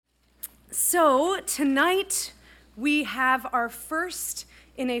So tonight we have our first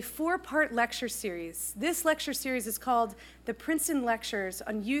in a 4-part lecture series. This lecture series is called the Princeton Lectures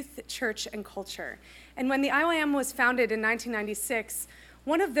on Youth, Church, and Culture. And when the IYM was founded in 1996,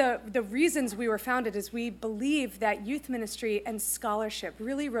 one of the reasons we were founded is we believe that youth ministry and scholarship,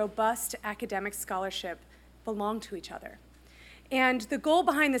 really robust academic scholarship, belong to each other. And the goal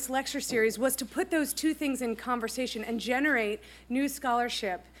behind this lecture series was to put those two things in conversation and generate new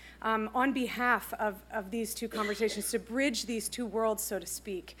scholarship on behalf of these two conversations, to bridge these two worlds, so to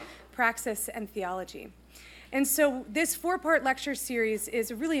speak, praxis and theology. And so this 4-part lecture series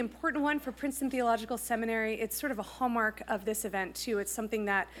is a really important one for Princeton Theological Seminary. It's sort of a hallmark of this event, too. It's something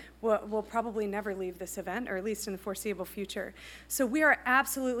that will probably never leave this event, or at least in the foreseeable future. So we are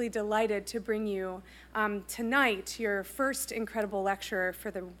absolutely delighted to bring you tonight your first incredible lecturer for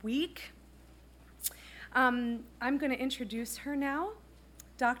the week. I'm going to introduce her now,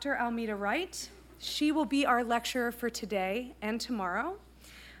 Dr. Almeda Wright. She will be our lecturer for today and tomorrow.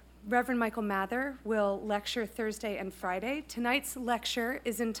 Reverend Michael Mather will lecture Thursday and Friday. Tonight's lecture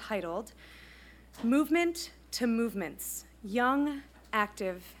is entitled Movement to Movements, Young,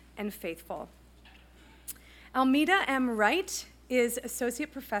 Active, and Faithful. Almeda M. Wright is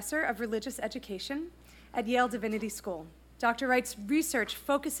Associate Professor of Religious Education at Yale Divinity School. Dr. Wright's research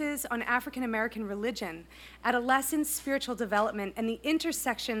focuses on African American religion, adolescent spiritual development, and the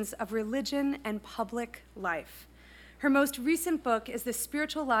intersections of religion and public life. Her most recent book is The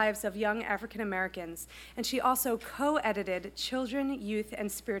Spiritual Lives of Young African Americans, and she also co-edited Children, Youth,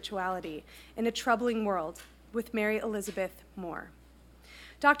 and Spirituality in a Troubling World with Mary Elizabeth Moore.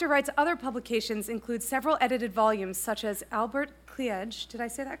 Dr. Wright's other publications include several edited volumes, such as Albert Cleage, did I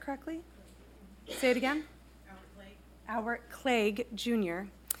say that correctly? Say it again? Albert Cleage Jr.,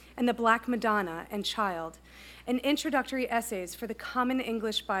 and The Black Madonna and Child, and introductory essays for the Common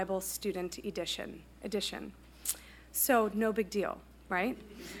English Bible Student Edition. So no big deal, right?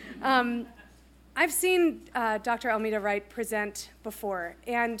 I've seen Dr. Almeda Wright present before,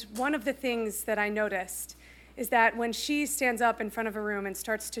 and one of the things that I noticed is that when she stands up in front of a room and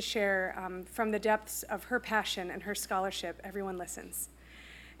starts to share from the depths of her passion and her scholarship, everyone listens.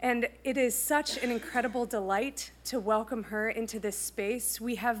 And it is such an incredible delight to welcome her into this space.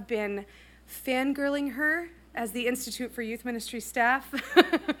 We have been fangirling her as the Institute for Youth Ministry staff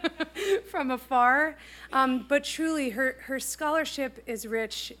from afar. But truly, her scholarship is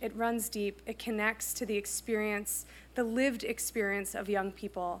rich, it runs deep, it connects to the experience, the lived experience of young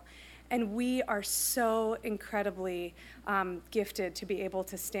people. And we are so incredibly gifted to be able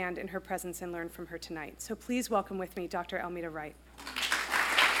to stand in her presence and learn from her tonight. So please welcome with me Dr. Almeda Wright.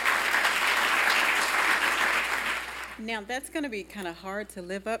 Now, that's going to be kind of hard to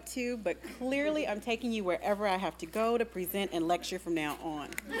live up to, but clearly I'm taking you wherever I have to go to present and lecture from now on.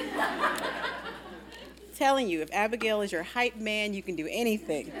 Telling you, if Abigail is your hype man, you can do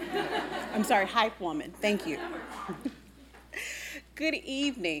anything. I'm sorry, hype woman. Thank you. Good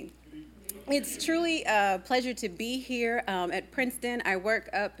evening. It's truly a pleasure to be here at Princeton. I work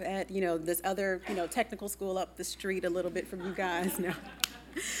up at, this other, technical school up the street a little bit from you guys now.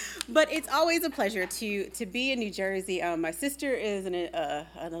 But it's always a pleasure to be in New Jersey. My sister is an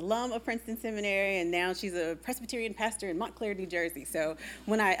alum of Princeton Seminary, and now she's a Presbyterian pastor in Montclair, New Jersey. So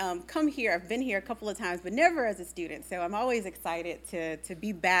when I come here, I've been here a couple of times, but never as a student. So I'm always excited to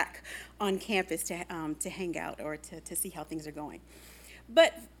be back on campus to hang out or to see how things are going.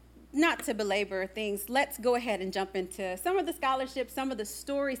 But not to belabor things, let's go ahead and jump into some of the scholarship, some of the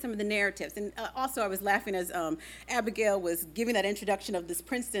stories, some of the narratives. And also I was laughing as Abigail was giving that introduction of this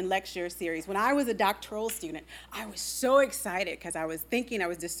Princeton lecture series. When I was a doctoral student, I was so excited because I was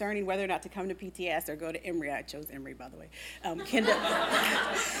discerning whether or not to come to PTS or go to Emory. I chose Emory, by the way. Kenda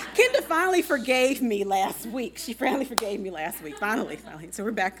finally forgave me last week. She finally forgave me last week, finally. So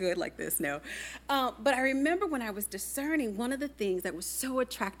we're back good like this now. But I remember when I was discerning, one of the things that was so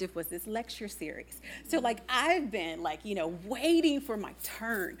attractive was this lecture series. So I've been waiting for my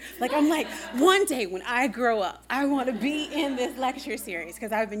turn. I'm one day when I grow up, I want to be in this lecture series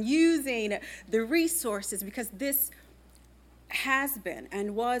because I've been using the resources, because this has been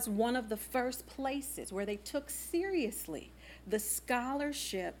and was one of the first places where they took seriously the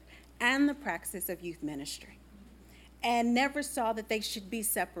scholarship and the praxis of youth ministry and never saw that they should be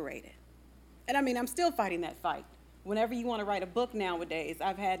separated. And I'm still fighting that fight. Whenever you want to write a book nowadays,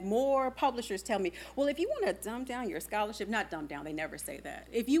 I've had more publishers tell me, well, if you want to dumb down your scholarship, not dumb down, they never say that.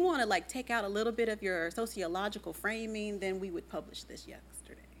 If you want to take out a little bit of your sociological framing, then we would publish this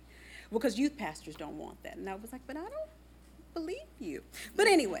yesterday. Well, because youth pastors don't want that. And I was like, but I don't believe you. But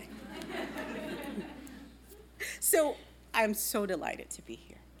anyway. So I'm so delighted to be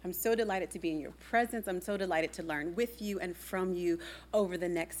here. I'm so delighted to be in your presence. I'm so delighted to learn with you and from you over the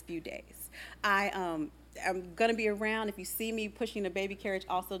next few days. I'm going to be around. If you see me pushing a baby carriage,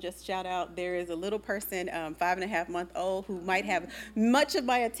 also just shout out, there is a little person, 5.5-month-old, who might have much of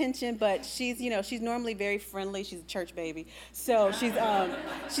my attention, but she's normally very friendly. She's a church baby. So she's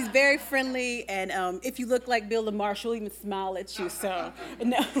very friendly, and if you look like Bill Lamar, she'll even smile at you. So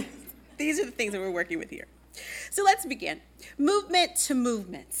no, these are the things that we're working with here. So let's begin. Movement to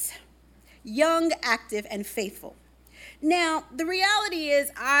movements. Young, active, and faithful. Now, the reality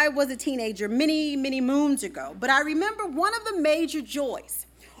is I was a teenager many, many moons ago, but I remember one of the major joys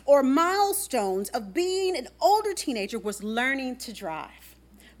or milestones of being an older teenager was learning to drive.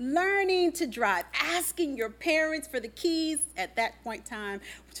 Learning to drive, asking your parents for the keys at that point in time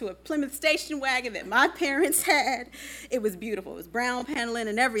to a Plymouth station wagon that my parents had. It was beautiful. It was brown paneling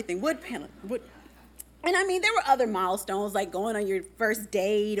and everything, wood paneling. And I mean, there were other milestones like going on your first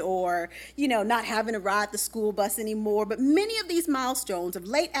date or, not having to ride the school bus anymore. But many of these milestones of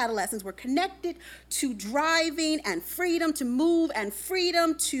late adolescence were connected to driving and freedom to move and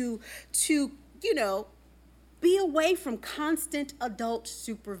freedom to be away from constant adult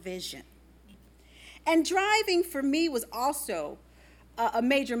supervision. And driving for me was also a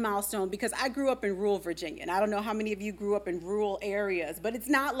major milestone because I grew up in rural Virginia, and I don't know how many of you grew up in rural areas, but it's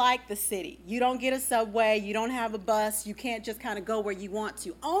not like the city. You don't get a subway, you don't have a bus, you can't just kind of go where you want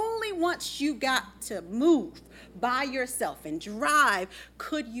to. Only once you got to move by yourself and drive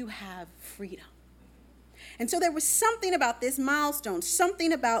could you have freedom. And so there was something about this milestone,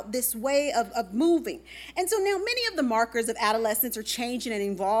 something about this way of moving. And so now many of the markers of adolescence are changing and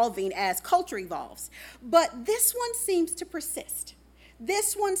evolving as culture evolves, but this one seems to persist.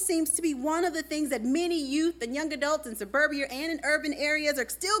 This one seems to be one of the things that many youth and young adults in suburbia and in urban areas are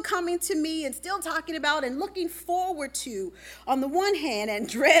still coming to me and still talking about and looking forward to on the one hand and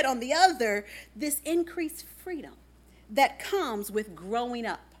dread on the other, this increased freedom that comes with growing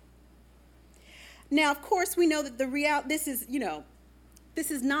up. Now, of course, we know that this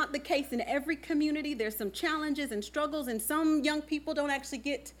is not the case in every community. There's some challenges and struggles, and some young people don't actually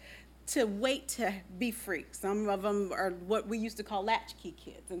get to wait to be free. Some of them are what we used to call latchkey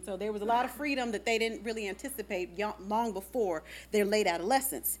kids. And so there was a lot of freedom that they didn't really anticipate long before their late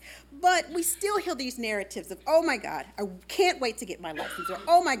adolescence. But we still hear these narratives of, oh my God, I can't wait to get my license, or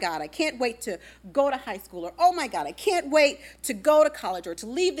oh my God, I can't wait to go to high school, or oh my God, I can't wait to go to college or to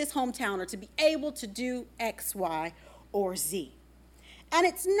leave this hometown or to be able to do X, Y, or Z. And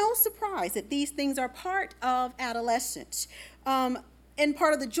it's no surprise that these things are part of adolescence. And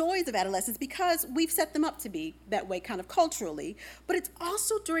part of the joys of adolescence because we've set them up to be that way kind of culturally, but it's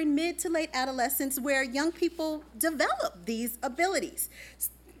also during mid to late adolescence where young people develop these abilities.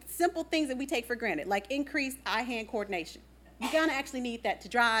 Simple things that we take for granted, like increased eye-hand coordination. You're gonna actually need that to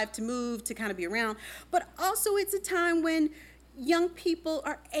drive, to move, to kind of be around, but also it's a time when young people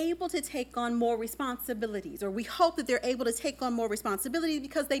are able to take on more responsibilities, or we hope that they're able to take on more responsibilities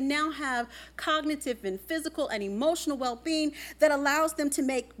because they now have cognitive and physical and emotional well-being that allows them to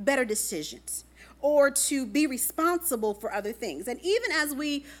make better decisions or to be responsible for other things. And even as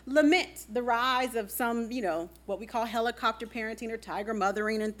we lament the rise of some, what we call helicopter parenting or tiger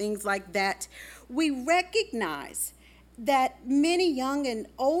mothering and things like that, we recognize that many young and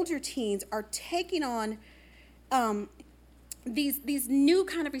older teens are taking on these new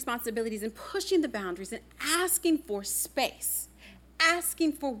kind of responsibilities and pushing the boundaries and asking for space,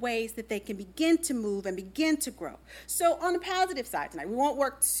 asking for ways that they can begin to move and begin to grow. So on the positive side tonight, we won't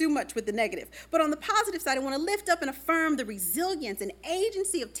work too much with the negative, but on the positive side, I want to lift up and affirm the resilience and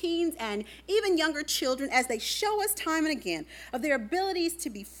agency of teens and even younger children as they show us time and again of their abilities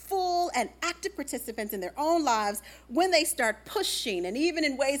to be full and active participants in their own lives when they start pushing and even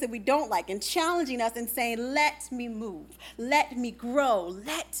in ways that we don't like and challenging us and saying, let me move, let me grow,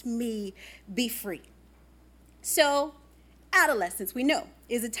 let me be free. So adolescence, we know,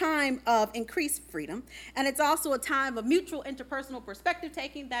 is a time of increased freedom, and it's also a time of mutual interpersonal perspective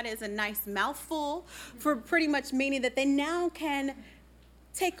taking. That is a nice mouthful for pretty much meaning that they now can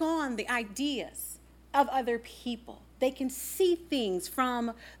take on the ideas of other people. They can see things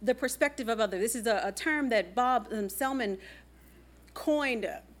from the perspective of others. This is a term that Bob Selman coined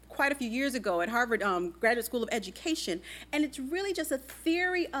quite a few years ago at Harvard Graduate School of Education, and it's really just a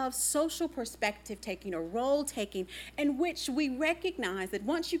theory of social perspective taking or role taking in which we recognize that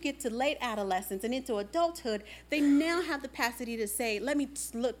once you get to late adolescence and into adulthood, they now have the capacity to say, let me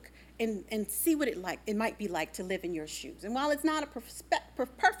look and see what it might be like to live in your shoes. And while it's not a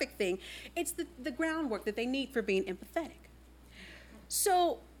perfect thing, it's the groundwork that they need for being empathetic.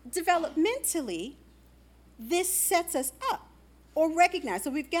 So developmentally, this sets us up or recognize. So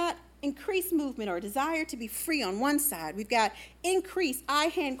we've got increased movement or desire to be free on one side. We've got increased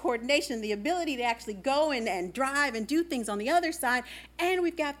eye-hand coordination, the ability to actually go and drive and do things on the other side. And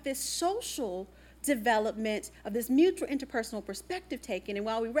we've got this social development of this mutual interpersonal perspective taken. And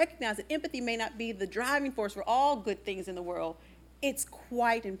while we recognize that empathy may not be the driving force for all good things in the world, it's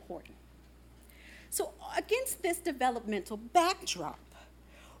quite important. So against this developmental backdrop,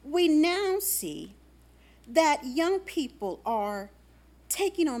 we now see that young people are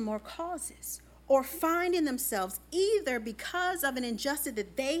taking on more causes or finding themselves either because of an injustice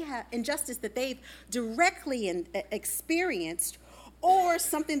that they've directly experienced, or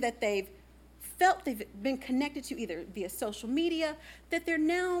something that they've felt they've been connected to either via social media, that they're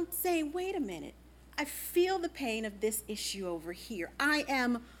now saying, wait a minute, I feel the pain of this issue over here. I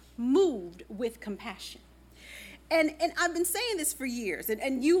am moved with compassion. And I've been saying this for years,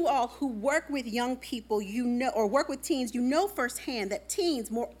 and you all who work with young people, you know, or work with teens, you know firsthand that teens,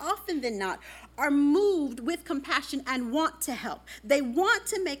 more often than not, are moved with compassion and want to help. They want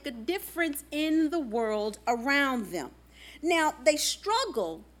to make a difference in the world around them. Now, they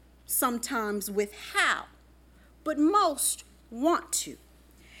struggle sometimes with how, but most want to.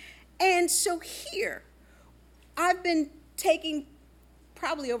 And so here, I've been taking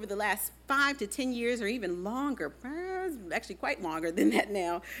probably over the last 5 to 10 years or even longer, actually quite longer than that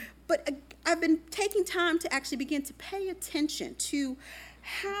now, but I've been taking time to actually begin to pay attention to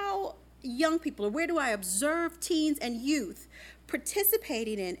how young people, or where do I observe teens and youth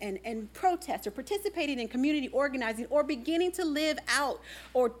participating in and protest, or participating in community organizing, or beginning to live out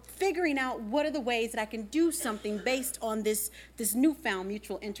or figuring out what are the ways that I can do something based on this newfound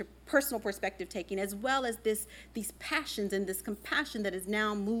mutual interpersonal perspective taking, as well as these passions and this compassion that is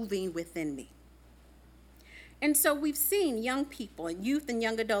now moving within me. And so we've seen young people and youth and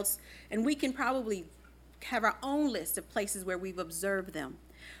young adults, and we can probably have our own list of places where we've observed them.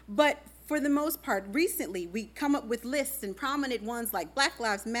 But for the most part, recently, we come up with lists, and prominent ones like Black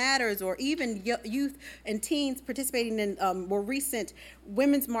Lives Matters, or even youth and teens participating in more recent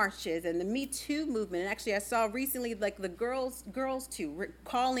women's marches and the Me Too movement. And actually, I saw recently like the Girls Too,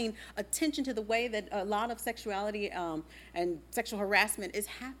 calling attention to the way that a lot of sexuality and sexual harassment is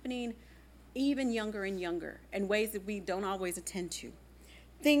happening even younger and younger, in ways that we don't always attend to.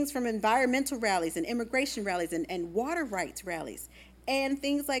 Things from environmental rallies and immigration rallies and water rights rallies, and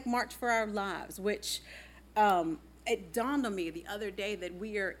things like March for Our Lives, which it dawned on me the other day that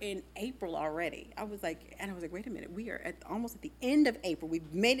we are in April already. I was like, wait a minute, we are almost at the end of April.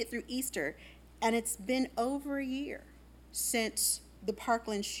 We've made it through Easter, and it's been over a year since the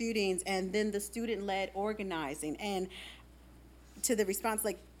Parkland shootings, and then the student-led organizing, and to the response,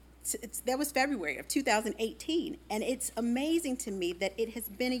 that was February of 2018, and it's amazing to me that it has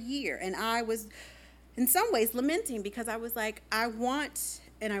been a year. And I was, in some ways, lamenting, because I was like, I want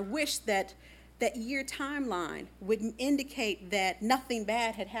and I wish that that year timeline would indicate that nothing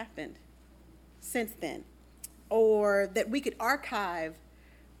bad had happened since then, or that we could archive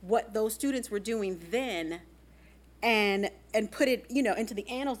what those students were doing then and put it, into the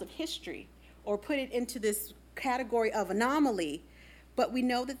annals of history, or put it into this category of anomaly. But we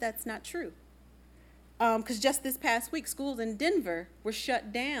know that that's not true. Because just this past week, schools in Denver were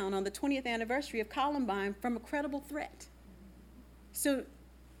shut down on the 20th anniversary of Columbine from a credible threat. So,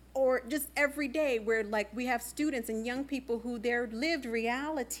 or just every day where we have students and young people who their lived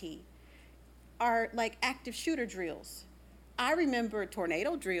reality are like active shooter drills. I remember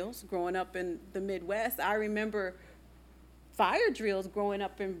tornado drills growing up in the Midwest. I remember fire drills growing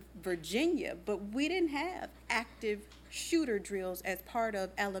up in Virginia, but we didn't have active shooter drills as part of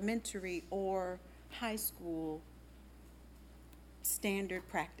elementary or high school standard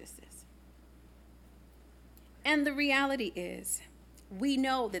practices. And the reality is, we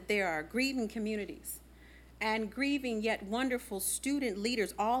know that there are grieving communities and grieving yet wonderful student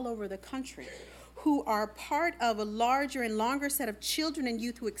leaders all over the country who are part of a larger and longer set of children and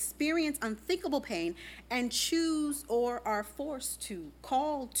youth who experience unthinkable pain and choose or are forced to,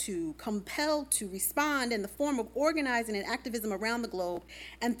 called to, compelled to respond in the form of organizing and activism around the globe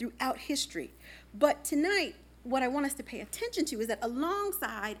and throughout history. But tonight, what I want us to pay attention to is that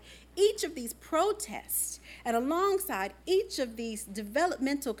alongside each of these protests and alongside each of these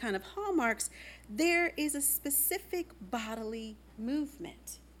developmental kind of hallmarks, there is a specific bodily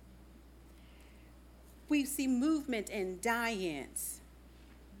movement. We see movement in die-ins,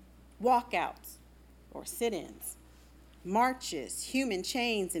 walkouts or sit-ins, marches, human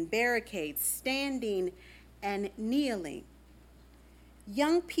chains and barricades, standing and kneeling.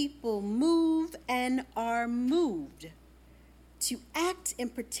 Young people move and are moved to act in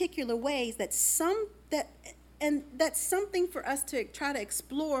particular ways that And that's something for us to try to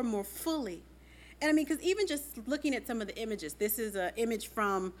explore more fully. And I mean, because even just looking at some of the images, this is an image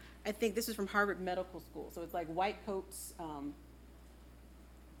from, I think this is from Harvard Medical School. So it's like white coats,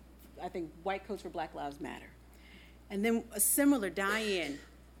 I think white coats for Black Lives Matter. And then a similar die-in,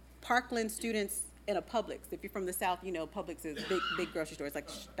 Parkland students in a Publix. If you're from the South, you know Publix is big grocery store. It's like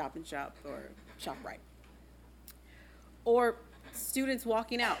Stop and Shop or ShopRite. Or students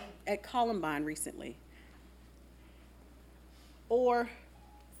walking out at Columbine recently. Or,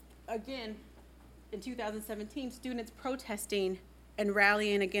 again, in 2017, students protesting and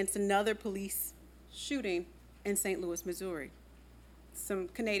rallying against another police shooting in St. Louis, Missouri. Some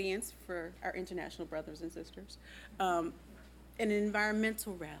Canadians, for our international brothers and sisters, an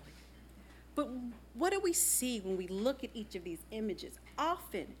environmental rally. But what do we see when we look at each of these images?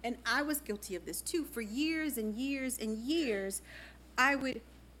 Often, and I was guilty of this too, for years and years and years, I would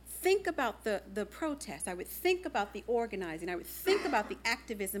think about the protests, I would think about the organizing, I would think about the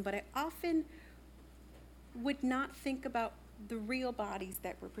activism, but I often would not think about the real bodies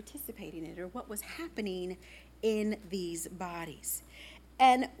that were participating in it or what was happening in these bodies.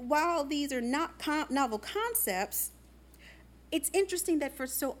 And while these are not novel concepts, it's interesting that for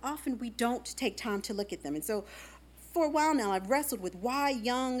so often we don't take time to look at them. And so for a while now, I've wrestled with why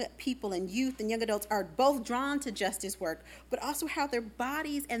young people and youth and young adults are both drawn to justice work, but also how their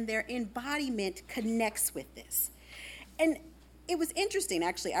bodies and their embodiment connects with this. And it was interesting,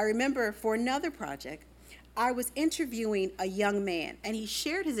 actually. I remember for another project, I was interviewing a young man, and he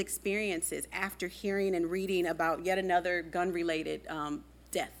shared his experiences after hearing and reading about yet another gun-related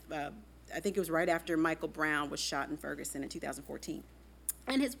death. I think it was right after Michael Brown was shot in Ferguson in 2014.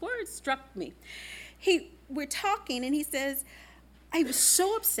 And his words struck me. We're talking, and he says, he was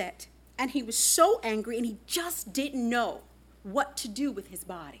so upset, and he was so angry, and he just didn't know what to do with his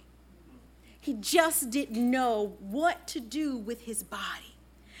body. He just didn't know what to do with his body.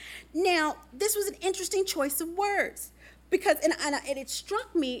 Now, this was an interesting choice of words, because, and it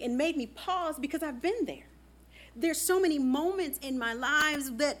struck me and made me pause because I've been there. There's so many moments in my lives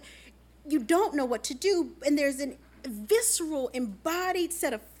that you don't know what to do, and there's a visceral, embodied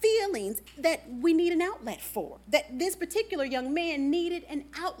set of feelings that we need an outlet for, that this particular young man needed an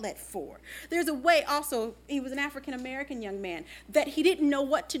outlet for. There's a way also, he was an African-American young man, that he didn't know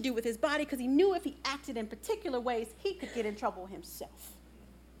what to do with his body because he knew if he acted in particular ways, he could get in trouble himself.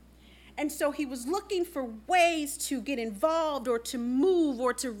 And so he was looking for ways to get involved or to move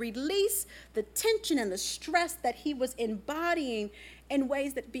or to release the tension and the stress that he was embodying in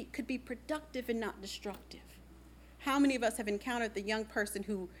ways that could be productive and not destructive. How many of us have encountered the young person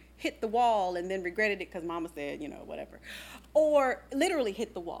who hit the wall and then regretted it because mama said, whatever, or literally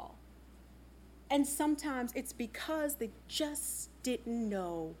hit the wall? And sometimes it's because they just didn't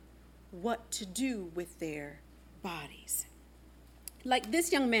know what to do with their bodies. Like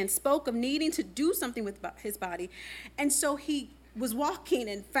this young man spoke of needing to do something with his body, and so he was walking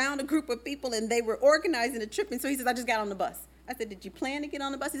and found a group of people, and they were organizing a trip, and so he says, I just got on the bus. I said, did you plan to get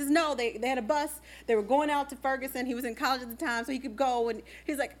on the bus? He says, no, they had a bus. They were going out to Ferguson. He was in college at the time, so he could go, and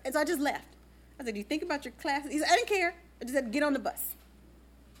he's like, and so I just left. I said, do you think about your classes? He said, I didn't care. I just had to get on the bus.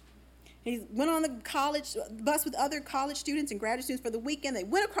 He went on the college bus with other college students and graduate students for the weekend. They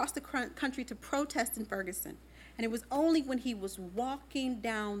went across the country to protest in Ferguson. And it was only when he was walking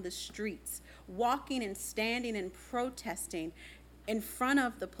down the streets, walking and standing and protesting in front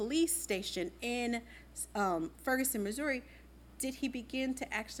of the police station in Ferguson, Missouri, did he begin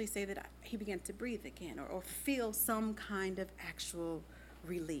to actually say that he began to breathe again or feel some kind of actual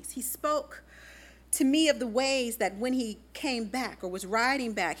release. He spoke to me of the ways that when he came back or was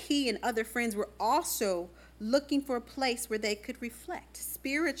riding back, he and other friends were also looking for a place where they could reflect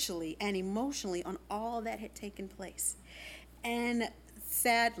spiritually and emotionally on all that had taken place. And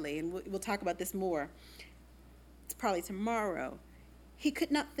sadly, and we'll talk about this more, it's probably tomorrow, he could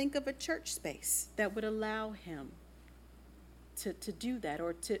not think of a church space that would allow him to do that,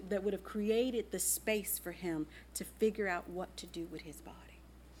 or that would have created the space for him to figure out what to do with his body.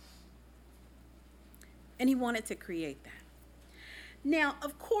 And he wanted to create that. Now,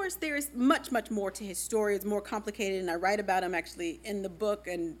 of course, there is much, much more to his story. It's more complicated, and I write about him actually in the book,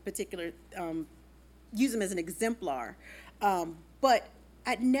 in particular, use him as an exemplar. But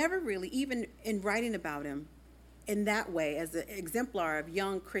I'd never really, even in writing about him in that way, as an exemplar of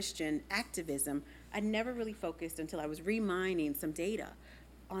young Christian activism, I never really focused until I was remining some data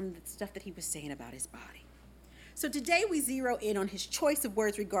on the stuff that he was saying about his body. So today we zero in on his choice of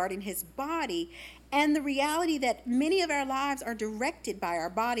words regarding his body and the reality that many of our lives are directed by our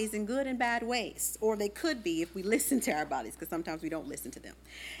bodies in good and bad ways, or they could be if we listen to our bodies, because sometimes we don't listen to them.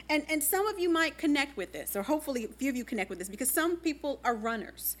 And some of you might connect with this, or hopefully a few of you connect with this, because some people are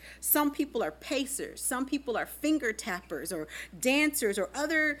runners, some people are pacers, some people are finger tappers or dancers or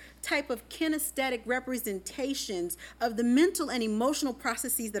other type of kinesthetic representations of the mental and emotional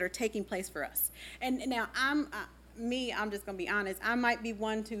processes that are taking place for us. And now I'm just going to be honest, I might be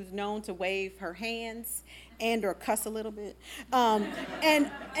one who's known to wave her hands and or cuss a little bit. And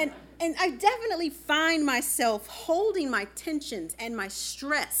I definitely find myself holding my tensions and my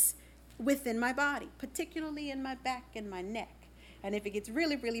stress within my body, particularly in my back and my neck. And if it gets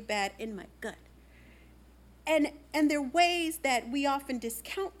really, really bad, in my gut. And there are ways that we often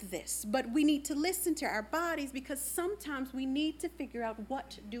discount this, but we need to listen to our bodies, because sometimes we need to figure out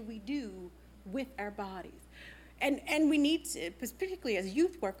what do we do with our bodies. And we need to, particularly as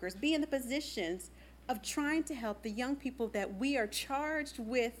youth workers, be in the positions of trying to help the young people that we are charged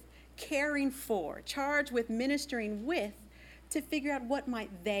with caring for, charged with ministering with, to figure out what might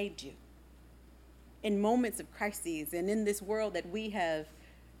they do in moments of crises and in this world that we have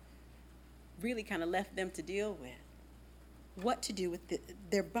really kind of left them to deal with. What to do with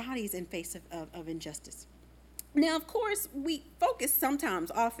their bodies in face of injustice. Now, of course, we focus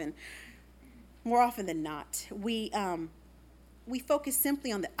sometimes, more often than not, we focus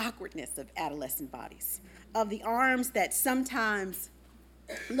simply on the awkwardness of adolescent bodies, of the arms that sometimes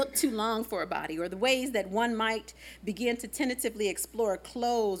look too long for a body, or the ways that one might begin to tentatively explore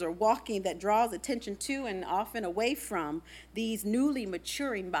clothes or walking that draws attention to and often away from these newly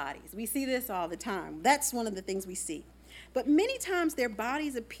maturing bodies. We see this all the time. That's one of the things we see. But many times their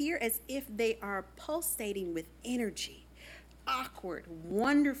bodies appear as if they are pulsating with energy. Awkward,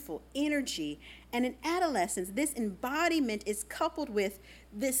 wonderful energy. And in adolescence, this embodiment is coupled with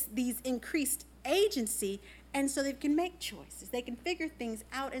these increased agency, and so they can make choices. They can figure things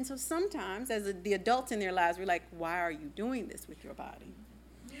out. And so sometimes, as the adults in their lives, we're like, why are you doing this with your body?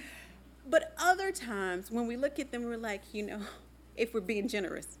 But other times, when we look at them, we're like, if we're being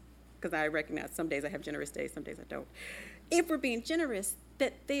generous, because I recognize some days I have generous days, some days I don't. If we're being generous,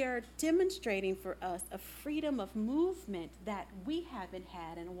 that they are demonstrating for us a freedom of movement that we haven't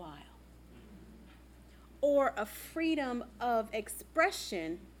had in a while. Or a freedom of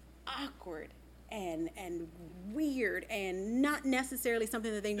expression, awkward and weird and not necessarily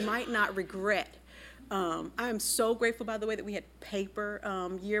something that they might not regret. I'm so grateful, by the way, that we had paper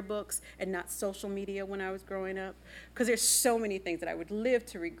yearbooks and not social media when I was growing up, because there's so many things that I would live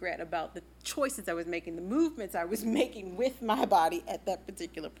to regret about the choices I was making, the movements I was making with my body at that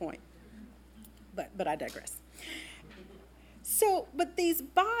particular point. But I digress. But these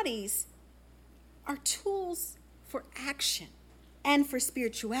bodies are tools for action and for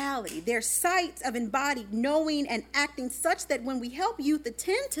spirituality. They're sites of embodied knowing and acting, such that when we help youth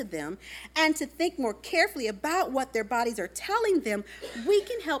attend to them and to think more carefully about what their bodies are telling them, we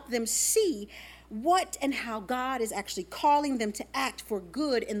can help them see what and how God is actually calling them to act for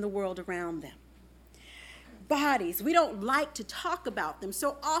good in the world around them. Bodies, we don't like to talk about them.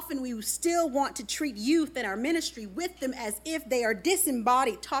 So often we still want to treat youth in our ministry with them as if they are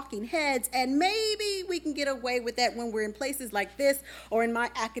disembodied talking heads, and maybe we can get away with that when we're in places like this or in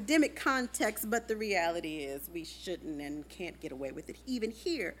my academic context, but the reality is we shouldn't and can't get away with it even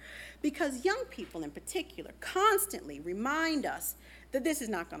here, because young people in particular constantly remind us that this is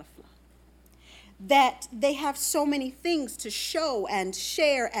not going to fly, that they have so many things to show and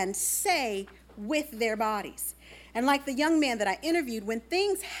share and say with their bodies. And like the young man that I interviewed, when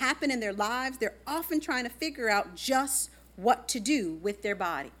things happen in their lives, they're often trying to figure out just what to do with their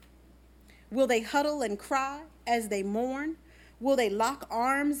body. Will they huddle and cry as they mourn? Will they lock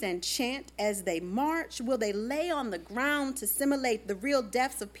arms and chant as they march? Will they lay on the ground to simulate the real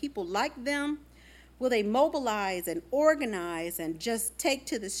deaths of people like them? Will they mobilize and organize and just take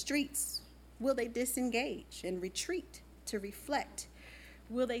to the streets? Will they disengage and retreat to reflect?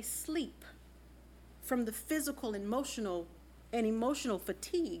 Will they sleep from the physical and emotional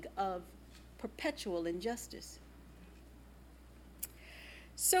fatigue of perpetual injustice?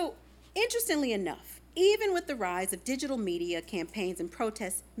 So, interestingly enough, even with the rise of digital media campaigns and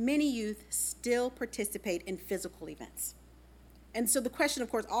protests, many youth still participate in physical events. And so the question, of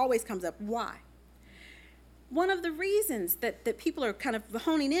course, always comes up, why? One of the reasons that people are kind of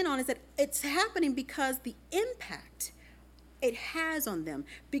honing in on is that it's happening because the impact it has on them,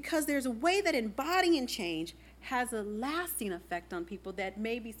 because there's a way that embodying change has a lasting effect on people that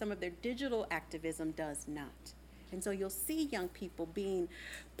maybe some of their digital activism does not. And so you'll see young people being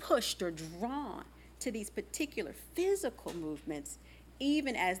pushed or drawn to these particular physical movements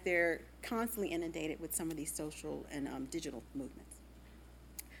even as they're constantly inundated with some of these social and digital movements.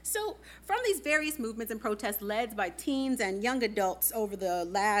 So from these various movements and protests led by teens and young adults over the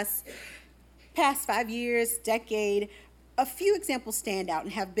past 5 years, decade, a few examples stand out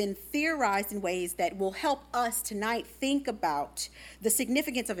and have been theorized in ways that will help us tonight think about the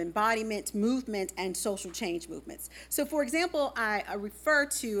significance of embodiment, movement, and social change movements. So, for example, I refer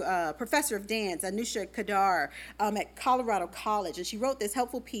to a professor of dance, Anusha Kadar, at Colorado College, and she wrote this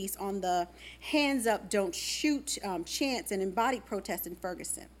helpful piece on the hands up, don't shoot chants and embodied protest in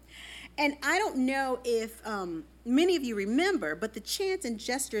Ferguson. And I don't know if many of you remember, but the chants and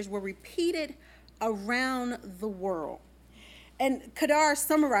gestures were repeated around the world. And Kadar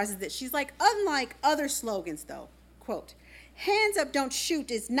summarizes it. She's like, unlike other slogans, though, quote, hands up, don't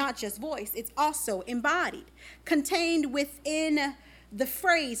shoot is not just voice, it's also embodied. Contained within the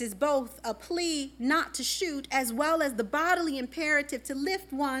phrase is both a plea not to shoot as well as the bodily imperative to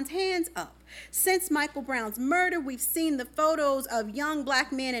lift one's hands up. Since Michael Brown's murder, we've seen the photos of young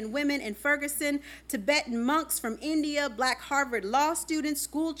black men and women in Ferguson, Tibetan monks from India, black Harvard law students,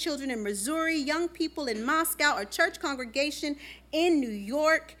 school children in Missouri, young people in Moscow, a church congregation in New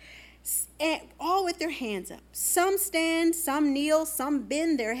York, and all with their hands up. Some stand, some kneel, some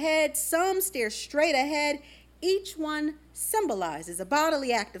bend their heads, some stare straight ahead. Each one symbolizes a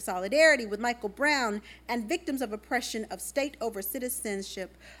bodily act of solidarity with Michael Brown and victims of oppression of state over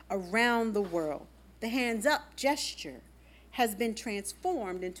citizenship around the world. The hands up gesture has been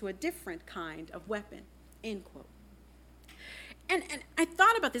transformed into a different kind of weapon, end quote. And I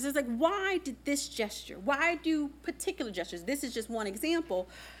thought about this. It's like, why did this gesture, why do particular gestures, this is just one example,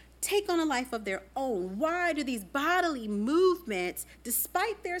 take on a life of their own? Why do these bodily movements,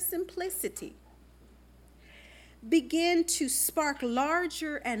 despite their simplicity, begin to spark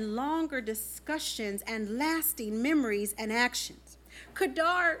larger and longer discussions and lasting memories and actions?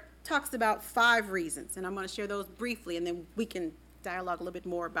 Kadar talks about 5 reasons, and I'm going to share those briefly, and then we can dialogue a little bit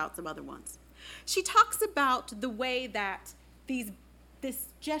more about some other ones. She talks about the way that this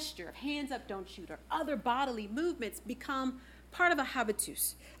gesture of hands up, don't shoot, or other bodily movements become part of a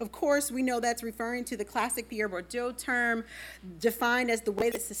habitus. Of course, we know that's referring to the classic Pierre Bourdieu term, defined as the way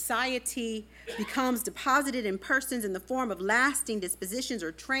that society becomes deposited in persons in the form of lasting dispositions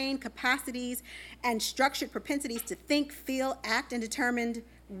or trained capacities and structured propensities to think, feel, act in determined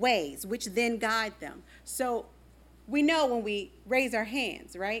ways, which then guide them. So we know when we raise our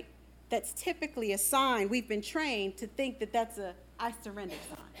hands, right? That's typically a sign. We've been trained to think that that's a I surrender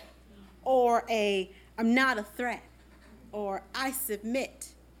sign, or a I'm not a threat, or I submit,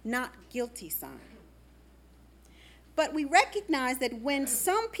 not guilty sign. But we recognize that when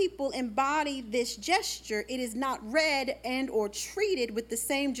some people embody this gesture, it is not read and or treated with the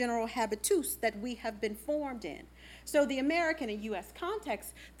same general habitus that we have been formed in. So the American and U.S.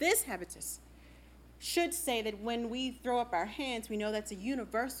 context, this habitus should say that when we throw up our hands, we know that's a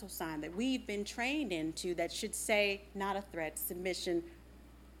universal sign that we've been trained into that should say not a threat, submission,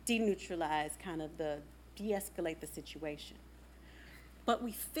 deneutralize, kind of the de-escalate the situation. But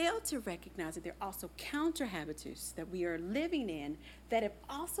we fail to recognize that there are also counter habitus that we are living in that have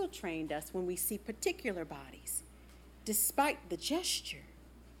also trained us when we see particular bodies, despite the gesture,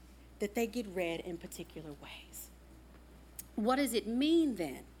 that they get read in particular ways. What does it mean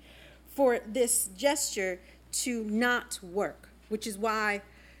then for this gesture to not work? Which is why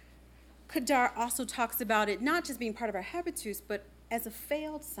Kadar also talks about it not just being part of our habitus, but as a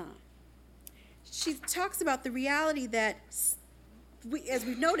failed sign. She talks about the reality that, as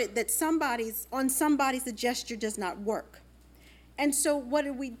we've noted, that on some bodies the gesture does not work. And so what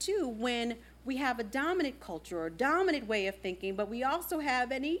do we do when we have a dominant culture or a dominant way of thinking, but we also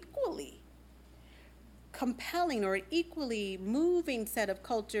have an equally compelling or an equally moving set of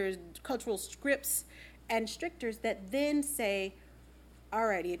cultural scripts and strictures that then say, all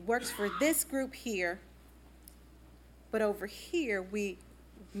right, it works for this group here, but over here we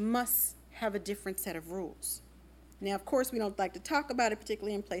must have a different set of rules. Now, of course, we don't like to talk about it,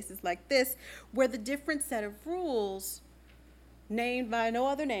 particularly in places like this, where the different set of rules named by no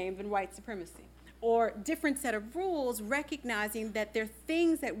other name than white supremacy, or different set of rules recognizing that there are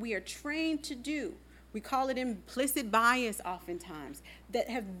things that we are trained to do. We call it implicit bias oftentimes, that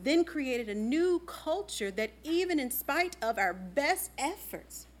have then created a new culture that even in spite of our best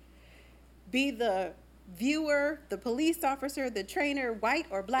efforts, be the viewer, the police officer, the trainer, white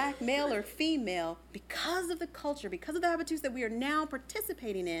or black, male or female, because of the culture, because of the habitus that we are now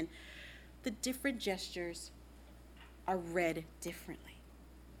participating in, the different gestures are read differently.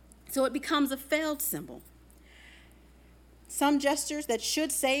 So it becomes a failed symbol. Some gestures that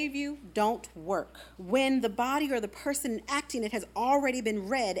should save you don't work when the body or the person acting it has already been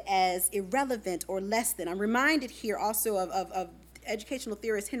read as irrelevant or less than. I'm reminded here also of educational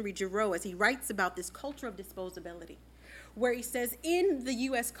theorist Henry Giroux as he writes about this culture of disposability, where he says in the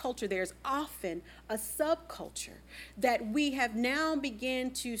U.S. culture there's often a subculture that we have now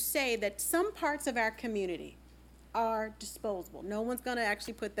begun to say that some parts of our community are disposable. No one's going to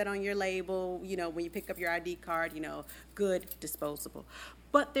actually put that on your label, when you pick up your ID card, good, disposable.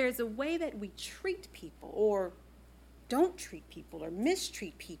 But there's a way that we treat people or don't treat people or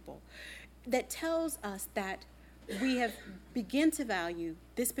mistreat people that tells us that we have begun to value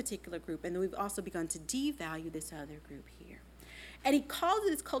this particular group, and then we've also begun to devalue this other group here. And he calls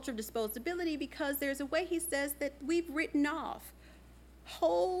it this culture of disposability because there's a way he says that we've written off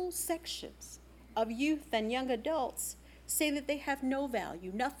whole sections of youth and young adults, say that they have no value,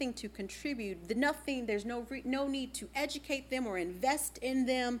 nothing to contribute, there's no need to educate them or invest in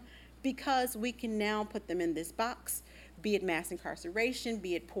them, because we can now put them in this box, be it mass incarceration,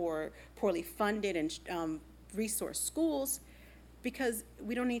 be it poorly funded and resource schools, because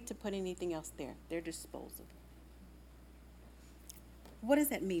we don't need to put anything else there. They're disposable. What does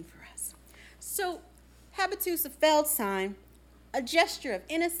that mean for us? So, habitus of Feldstein, a gesture of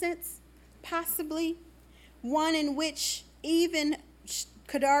innocence, possibly one in which even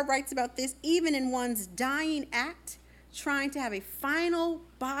Kadar writes about this, even in one's dying act, trying to have a final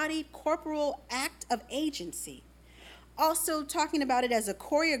bodied corporal act of agency. Also talking about it as a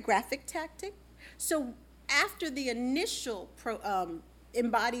choreographic tactic. So after the initial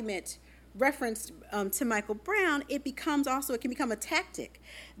embodiment referenced to Michael Brown, it can become a tactic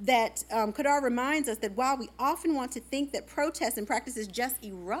that Kadar reminds us that while we often want to think that protests and practices just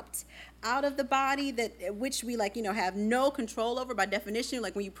erupt out of the body, which we have no control over by definition,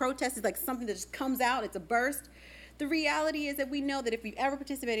 like when you protest, it's like something that just comes out, it's a burst. The reality is that we know that if we've ever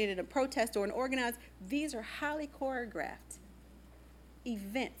participated in a protest or an organized, these are highly choreographed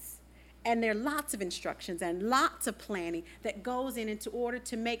events. And there are lots of instructions and lots of planning that goes into order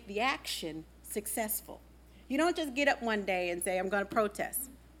to make the action successful. You don't just get up one day and say, I'm going to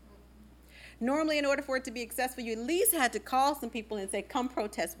protest. Normally, in order for it to be successful, you at least had to call some people and say, come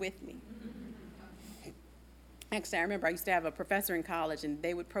protest with me. Actually, I remember I used to have a professor in college, and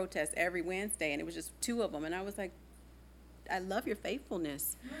they would protest every Wednesday, and it was just 2 of them. And I was like, I love your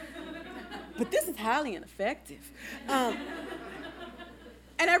faithfulness, but this is highly ineffective.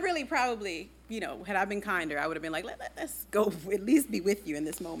 And I really probably, had I been kinder, I would have been like, let's go at least be with you in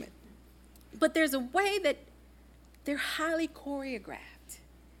this moment. But there's a way that they're highly choreographed.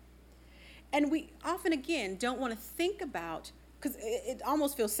 And we often, again, don't want to think about, because it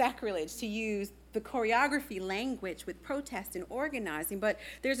almost feels sacrilege to use the choreography language with protest and organizing, but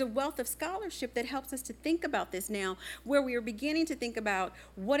there's a wealth of scholarship that helps us to think about this now, where we are beginning to think about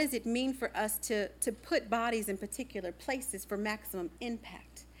what does it mean for us to put bodies in particular places for maximum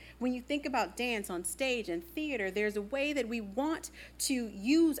impact. When you think about dance on stage and theater, there's a way that we want to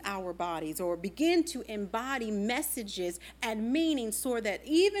use our bodies or begin to embody messages and meanings so that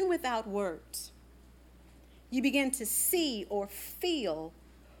even without words, you begin to see or feel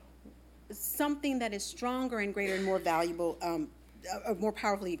something that is stronger and greater and more valuable, a more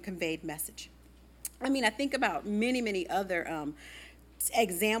powerfully conveyed message. I mean, I think about many, many other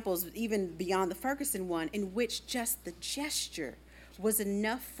examples, even beyond the Ferguson one, in which just the gesture was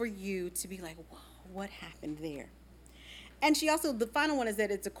enough for you to be like, whoa, what happened there? And she also, the final one is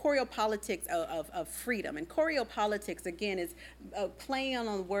that it's a choreopolitics of freedom. And choreopolitics, again, is playing on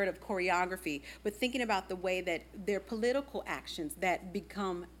the word of choreography, but thinking about the way that there are political actions that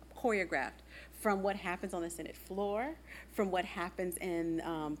become choreographed, from what happens on the Senate floor, from what happens in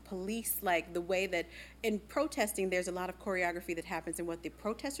police, like the way that in protesting, there's a lot of choreography that happens in what the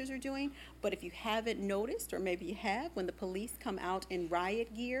protesters are doing. But if you haven't noticed, or maybe you have, when the police come out in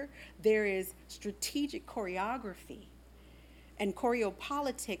riot gear, there is strategic choreography and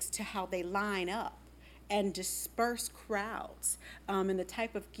choreopolitics to how they line up and disperse crowds, and the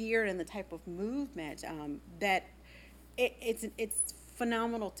type of gear and the type of movement that it's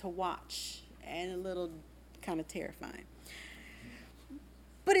phenomenal to watch and a little kind of terrifying.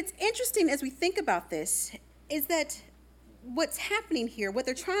 But it's interesting as we think about this is that what's happening here, what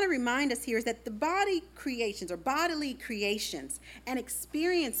they're trying to remind us here is that the body creations or bodily creations and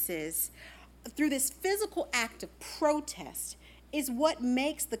experiences through this physical act of protest is what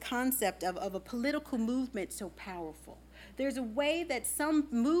makes the concept of a political movement so powerful. there's a way that some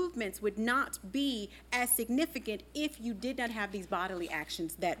movements would not be as significant if you did not have these bodily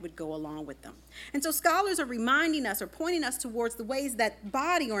actions that would go along with them. And so scholars are reminding us or pointing us towards the ways that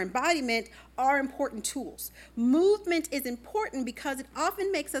body or embodiment are important tools. Movement is important because it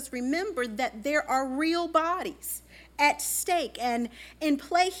often makes us remember that there are real bodies at stake and in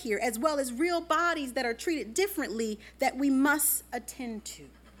play here, as well as real bodies that are treated differently that we must attend to.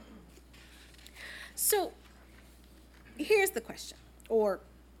 So here's the question, or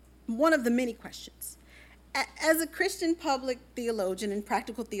one of the many questions. As a Christian public theologian and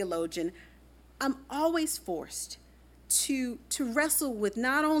practical theologian, I'm always forced to wrestle with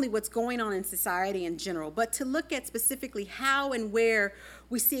not only what's going on in society in general, but to look at specifically how and where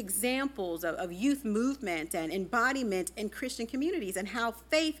we see examples of youth movement and embodiment in Christian communities, and how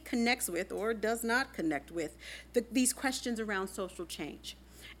faith connects with or does not connect with these questions around social change.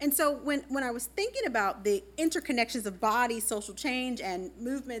 And so when I was thinking about the interconnections of body, social change, and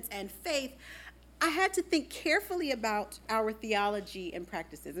movements and faith, I had to think carefully about our theology and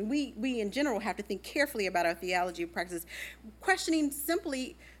practices. And we in general have to think carefully about our theology and practices, questioning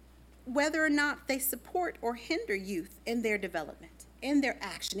simply whether or not they support or hinder youth in their development, in their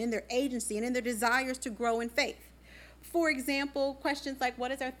action, in their agency, and in their desires to grow in faith. For example, questions like, what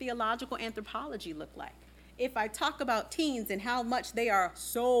does our theological anthropology look like? If I talk about teens and how much they are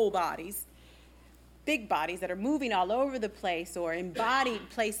soul bodies, big bodies that are moving all over the place, or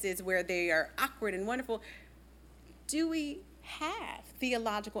embodied places where they are awkward and wonderful, do we have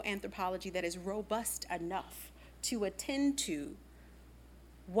theological anthropology that is robust enough to attend to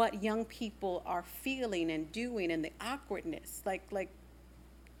what young people are feeling and doing and the awkwardness? Like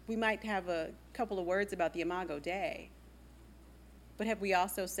we might have a couple of words about the Imago Dei, but have we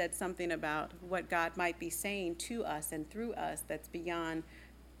also said something about what God might be saying to us and through us that's beyond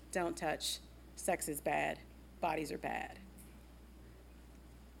don't touch, sex is bad, bodies are bad?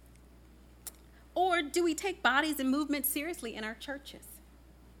 Or do we take bodies and movements seriously in our churches?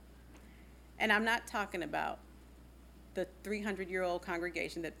 And I'm not talking about the 300-year-old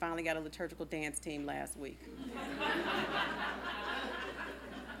congregation that finally got a liturgical dance team last week.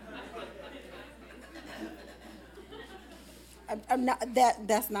 I'm not,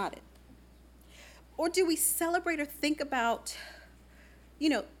 that's not it. Or do we celebrate or think about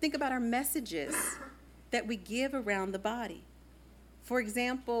our messages that we give around the body? For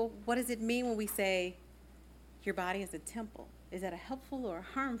example, what does it mean when we say, your body is a temple? Is that a helpful or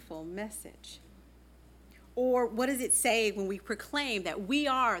a harmful message? Or what does it say when we proclaim that we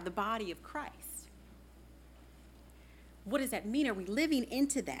are the body of Christ? What does that mean? Are we living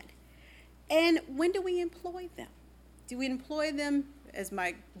into that? And when do we employ them? Do we employ them, as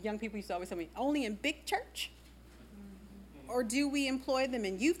my young people used to always tell me, only in big church? Or do we employ them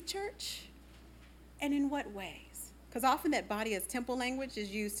in youth church? And in what ways? Because often that body as temple language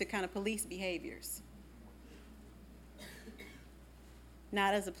is used to kind of police behaviors.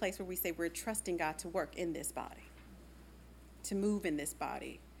 Not as a place where we say we're trusting God to work in this body, to move in this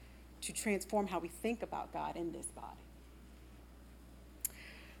body, to transform how we think about God in this body.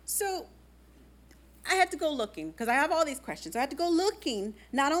 So I had to go looking, because I have all these questions. I had to go looking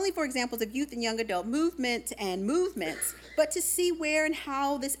not only for examples of youth and young adult movement and movements, but to see where and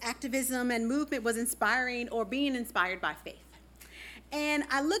how this activism and movement was inspiring or being inspired by faith. And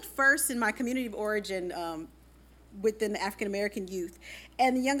I looked first in my community of origin within the African American youth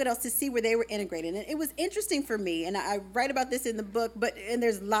and the young adults to see where they were integrated. And it was interesting for me, and I write about this in the book, and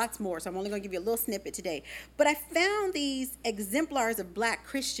there's lots more, so I'm only going to give you a little snippet today. But I found these exemplars of Black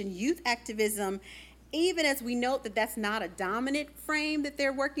Christian youth activism. Even as we note that that's not a dominant frame that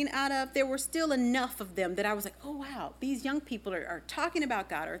they're working out of, there were still enough of them that I was like, oh, wow, these young people are talking about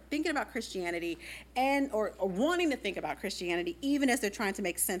God or thinking about Christianity or wanting to think about Christianity, even as they're trying to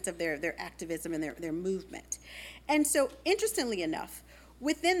make sense of their activism and their movement. And so, interestingly enough,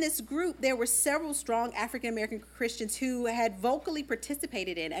 within this group, there were several strong African-American Christians who had vocally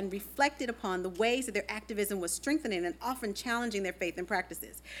participated in and reflected upon the ways that their activism was strengthening and often challenging their faith and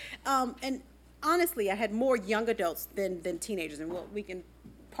practices. And honestly, I had more young adults than teenagers, and we can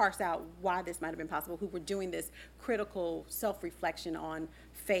parse out why this might have been possible, who were doing this critical self-reflection on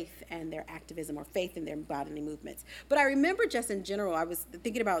faith and their activism, or faith in their bodily movements. But I remember just in general, I was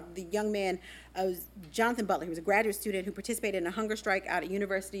thinking about the young man, Jonathan Butler. He was a graduate student who participated in a hunger strike out at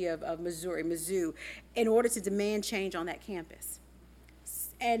University of Missouri, Mizzou, in order to demand change on that campus.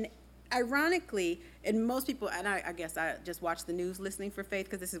 And ironically, and most people, and I guess I just watch the news listening for faith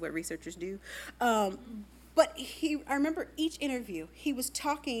because this is what researchers do. But I remember each interview, he was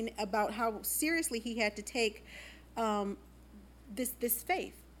talking about how seriously he had to take this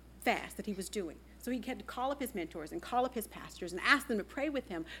faith fast that he was doing So he had to call up his mentors and call up his pastors and ask them to pray with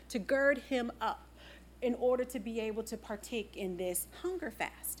him, to gird him up in order to be able to partake in this hunger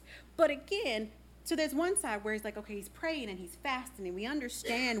fast. But again, so there's one side where he's like, okay, he's praying and he's fasting, and we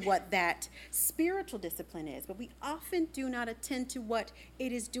understand what that spiritual discipline is, but we often do not attend to what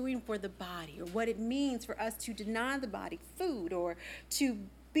it is doing for the body, or what it means for us to deny the body food, or to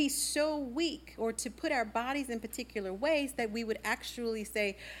be so weak, or to put our bodies in particular ways that we would actually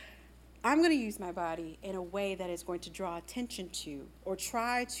say, I'm going to use my body in a way that is going to draw attention to, or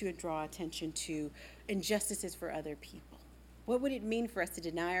try to draw attention to, injustices for other people. What would it mean for us to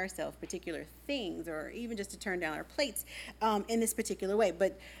deny ourselves particular things, or even just to turn down our plates in this particular way?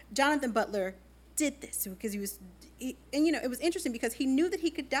 But Jonathan Butler did this because it was interesting because he knew that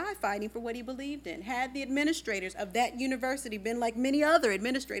he could die fighting for what he believed in. Had the administrators of that university been like many other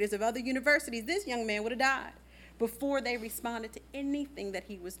administrators of other universities, this young man would have died before they responded to anything that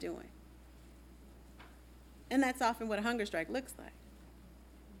he was doing. And that's often what a hunger strike looks like.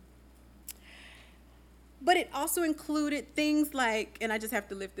 But it also included things like, and I just have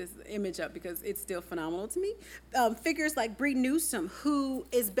to lift this image up because it's still phenomenal to me, figures like Bree Newsom, who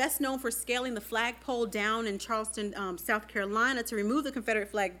is best known for scaling the flagpole down in Charleston, South Carolina, to remove the Confederate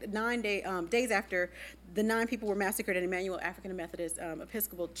flag 9 days after the 9 people were massacred at Emmanuel African Methodist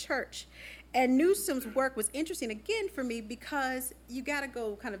Episcopal Church. And Newsom's work was interesting, again, for me, because you got to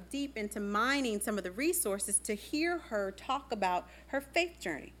go kind of deep into mining some of the resources to hear her talk about her faith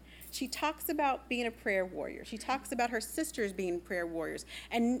journey. She talks about being a prayer warrior. She talks about her sisters being prayer warriors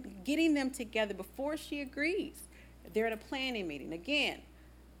and getting them together before she agrees. They're at a planning meeting. Again,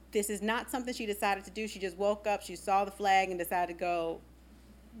 this is not something she decided to do. She just woke up, she saw the flag, and decided to go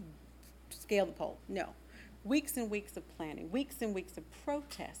scale the pole. No. Weeks and weeks of planning, weeks and weeks of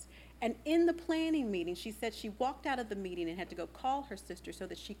protest. And in the planning meeting, she said she walked out of the meeting and had to go call her sister so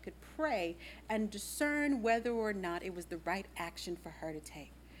that she could pray and discern whether or not it was the right action for her to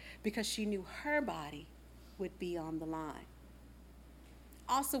take, because she knew her body would be on the line.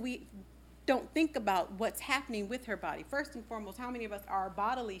 Also, we don't think about what's happening with her body. First and foremost, how many of us are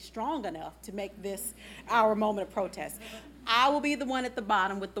bodily strong enough to make this our moment of protest? I will be the one at the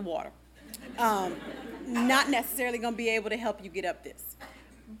bottom with the water. Not necessarily going to be able to help you get up this.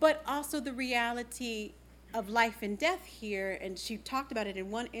 But also the reality of life and death here, and she talked about it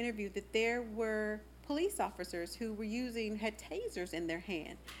in one interview, that there were police officers who had tasers in their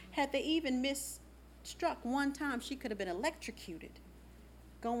hand. Had they even misstruck one time, she could have been electrocuted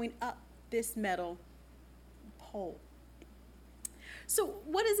going up this metal pole. So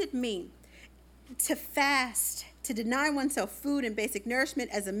what does it mean to fast, to deny oneself food and basic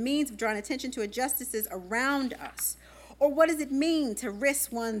nourishment as a means of drawing attention to injustices around us? Or what does it mean to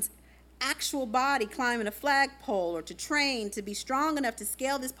risk one's actual body climbing a flagpole, or to train to be strong enough to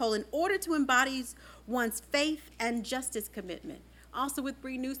scale this pole in order to embody one's faith and justice commitment? Also with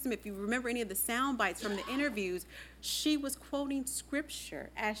Bree Newsom, if you remember any of the sound bites from the interviews, she was quoting scripture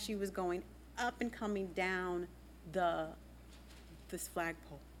as she was going up and coming down this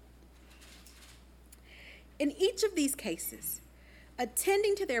flagpole. In each of these cases,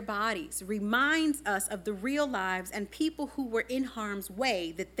 attending to their bodies reminds us of the real lives and people who were in harm's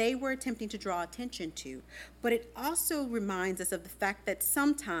way that they were attempting to draw attention to. But it also reminds us of the fact that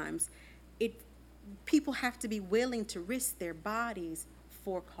sometimes people have to be willing to risk their bodies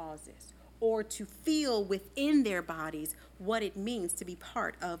for causes, or to feel within their bodies what it means to be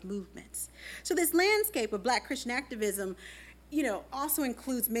part of movements. So this landscape of Black Christian activism also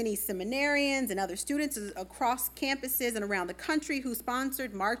includes many seminarians and other students across campuses and around the country who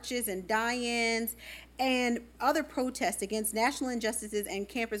sponsored marches and die-ins and other protests against national injustices and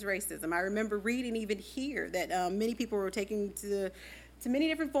campus racism. I remember reading even here that many people were taking to many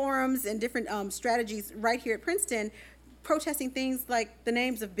different forums and different strategies right here at Princeton, protesting things like the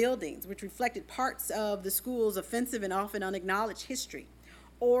names of buildings, which reflected parts of the school's offensive and often unacknowledged history.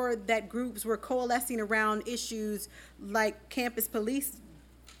 Or that groups were coalescing around issues like campus police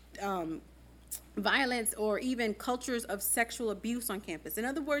violence, or even cultures of sexual abuse on campus. In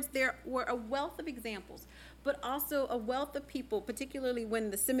other words, there were a wealth of examples, but also a wealth of people, particularly when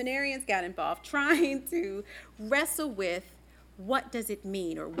the seminarians got involved, trying to wrestle with what does it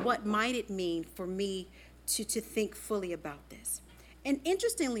mean, or what might it mean for me to think fully about this. And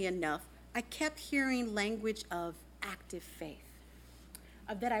interestingly enough, I kept hearing language of active faith.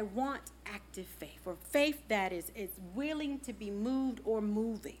 That I want active faith, or faith that is willing to be moved or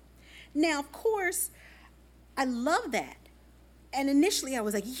moving. Now, of course, I love that. And initially I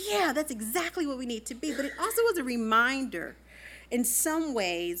was like, yeah, that's exactly what we need to be. But it also was a reminder in some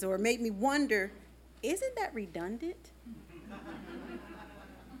ways, or made me wonder, isn't that redundant?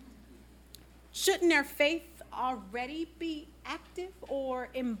 Shouldn't our faith already be active or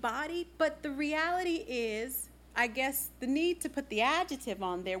embodied? But the reality is, I guess the need to put the adjective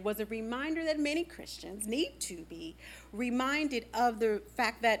on there was a reminder that many Christians need to be reminded of the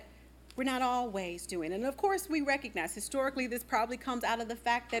fact that we're not always doing. And of course, we recognize historically this probably comes out of the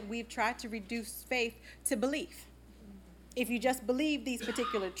fact that we've tried to reduce faith to belief. If you just believe these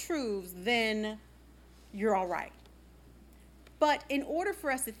particular truths, then you're all right. But in order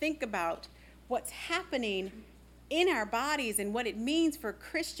for us to think about what's happening in our bodies and what it means for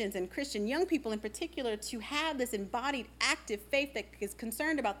Christians and Christian young people in particular to have this embodied active faith that is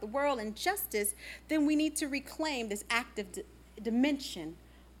concerned about the world and justice, then we need to reclaim this active dimension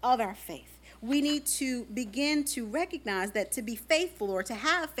of our faith. We need to begin to recognize that to be faithful or to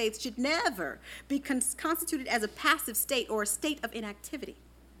have faith should never be constituted as a passive state or a state of inactivity.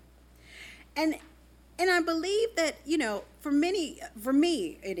 And I believe that, for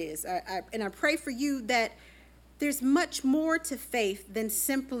me it is, and I pray for you that there's much more to faith than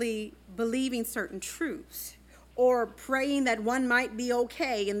simply believing certain truths or praying that one might be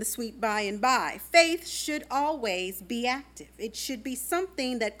okay in the sweet by and by. Faith should always be active. It should be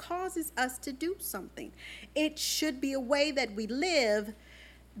something that causes us to do something. It should be a way that we live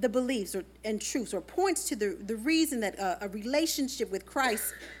the beliefs and truths, or points to the reason that a relationship with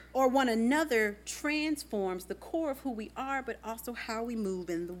Christ or one another transforms the core of who we are, but also how we move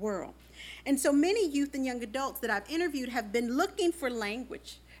in the world. And so many youth and young adults that I've interviewed have been looking for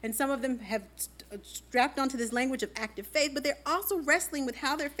language, and some of them have strapped onto this language of active faith, but they're also wrestling with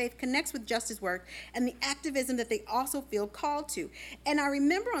how their faith connects with justice work and the activism that they also feel called to. And I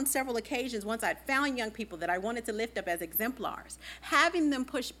remember on several occasions, once I'd found young people that I wanted to lift up as exemplars, having them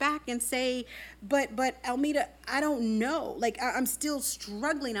push back and say, but Almeda, I don't know. I'm still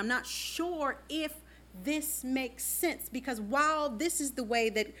struggling. I'm not sure if this makes sense, because while this is the way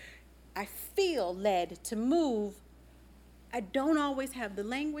that I feel led to move, I don't always have the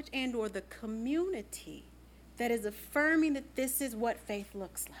language and or the community that is affirming that this is what faith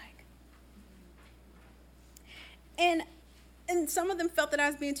looks like. And some of them felt that I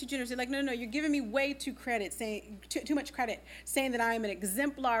was being too generous. They're like, no, you're giving me way too much credit, saying that I am an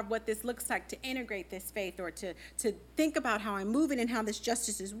exemplar of what this looks like to integrate this faith, or to think about how I'm moving and how this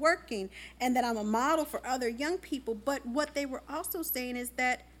justice is working, and that I'm a model for other young people. But what they were also saying is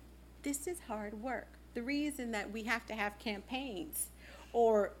that this is hard work. The reason that we have to have campaigns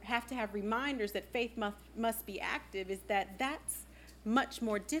or have to have reminders that faith must be active is that that's much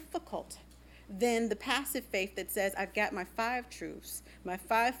more difficult than the passive faith that says, I've got my 5 truths, my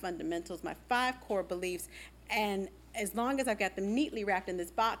 5 fundamentals, my 5 core beliefs, and as long as I've got them neatly wrapped in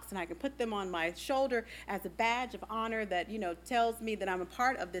this box and I can put them on my shoulder as a badge of honor that, tells me that I'm a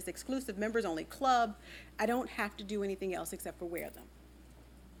part of this exclusive members-only club, I don't have to do anything else except for wear them.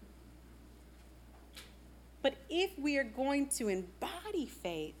 But if we are going to embody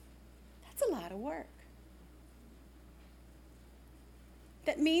faith, that's a lot of work.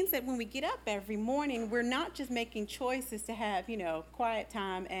 That means that when we get up every morning, we're not just making choices to have, quiet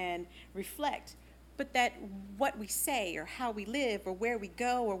time and reflect, but that what we say or how we live or where we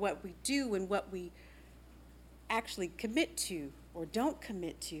go or what we do and what we actually commit to or don't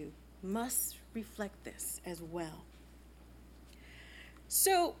commit to must reflect this as well.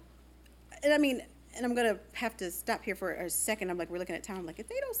 So, and I'm going to have to stop here for a second. We're looking at time. I'm like,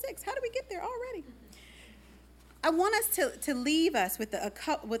 it's 8:06. How did we get there already? I want us to leave us with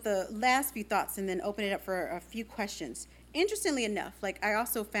the last few thoughts and then open it up for a few questions. Interestingly enough, I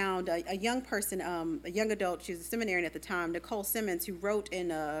also found a young person, a young adult, she was a seminarian at the time, Nicole Simmons, who wrote in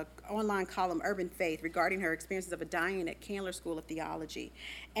an online column, Urban Faith, regarding her experiences of a dying at Candler School of Theology.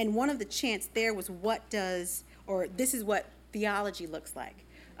 And one of the chants there was, this is what theology looks like.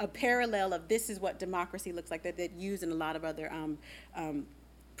 A parallel of this is what democracy looks like that used in a lot of other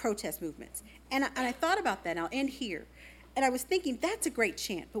protest movements. And I thought about that, and I'll end here. And I was thinking, that's a great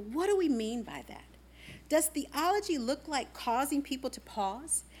chant, but what do we mean by that? Does theology look like causing people to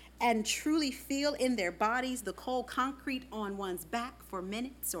pause and truly feel in their bodies the cold concrete on one's back for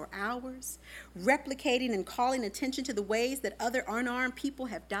minutes or hours, replicating and calling attention to the ways that other unarmed people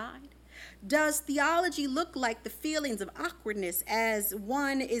have died? Does theology look like the feelings of awkwardness as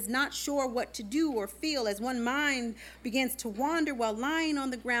one is not sure what to do or feel, as one mind begins to wander while lying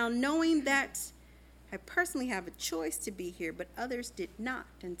on the ground, knowing that I personally have a choice to be here, but others did not,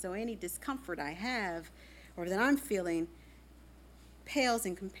 and so any discomfort I have or that I'm feeling pales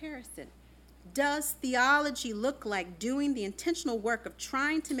in comparison? Does theology look like doing the intentional work of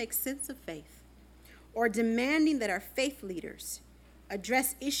trying to make sense of faith, or demanding that our faith leaders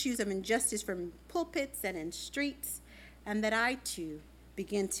address issues of injustice from pulpits and in streets, and that I too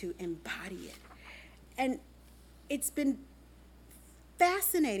begin to embody it. And it's been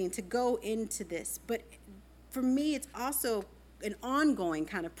fascinating to go into this, but for me, it's also an ongoing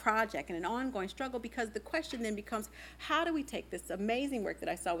kind of project and an ongoing struggle, because the question then becomes, how do we take this amazing work that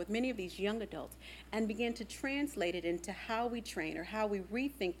I saw with many of these young adults and begin to translate it into how we train or how we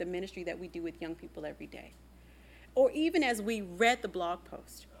rethink the ministry that we do with young people every day? Or even as we read the blog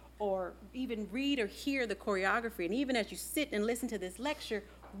post, or even read or hear the choreography, and even as you sit and listen to this lecture,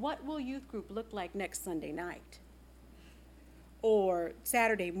 what will youth group look like next Sunday night or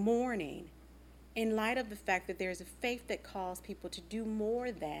Saturday morning, in light of the fact that there's a faith that calls people to do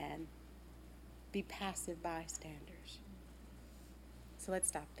more than be passive bystanders? So let's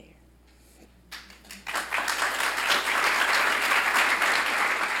stop there.